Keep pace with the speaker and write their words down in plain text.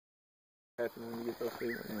When you get those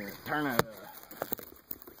feelings. Yeah.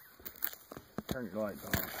 Turn your lights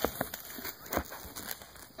on.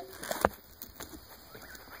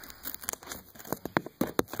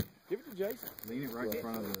 Give it to Jason. Lean it right in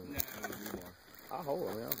front of the I'll hold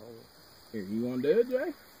it, man. I'll hold it. Here, you want to do it,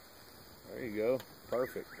 Jay? There you go.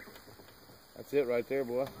 Perfect. That's it right there,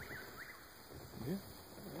 boy. Yeah.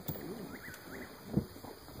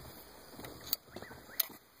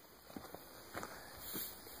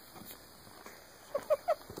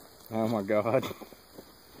 Oh my God.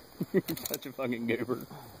 You're such a fucking goober.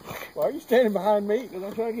 Why are you standing behind me? Because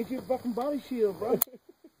I'm trying to get you a fucking body shield, bro.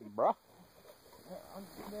 Bruh. I'm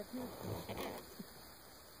getting back here.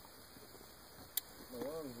 My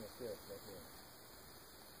lungs are sick back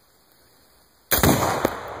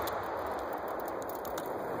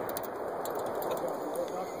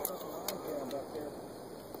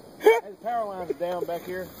here. Hey, the power lines are down back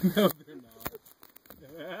here. No, they're not.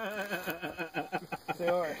 They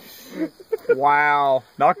are. Wow.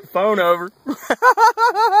 Knock the phone over.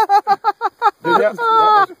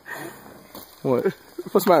 What?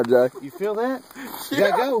 What's the matter, Jay? You feel that? You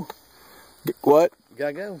gotta go. What? You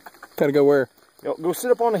gotta go. Gotta go where? Go sit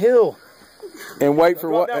up on the hill. And wait for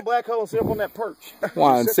Drop what? down black hole and sit up on that perch.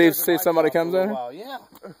 Why? And see if Sit somebody there comes for a in? while. Yeah.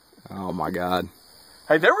 Oh my God.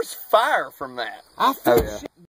 Hey, there was fire from that. I feel yeah. shit.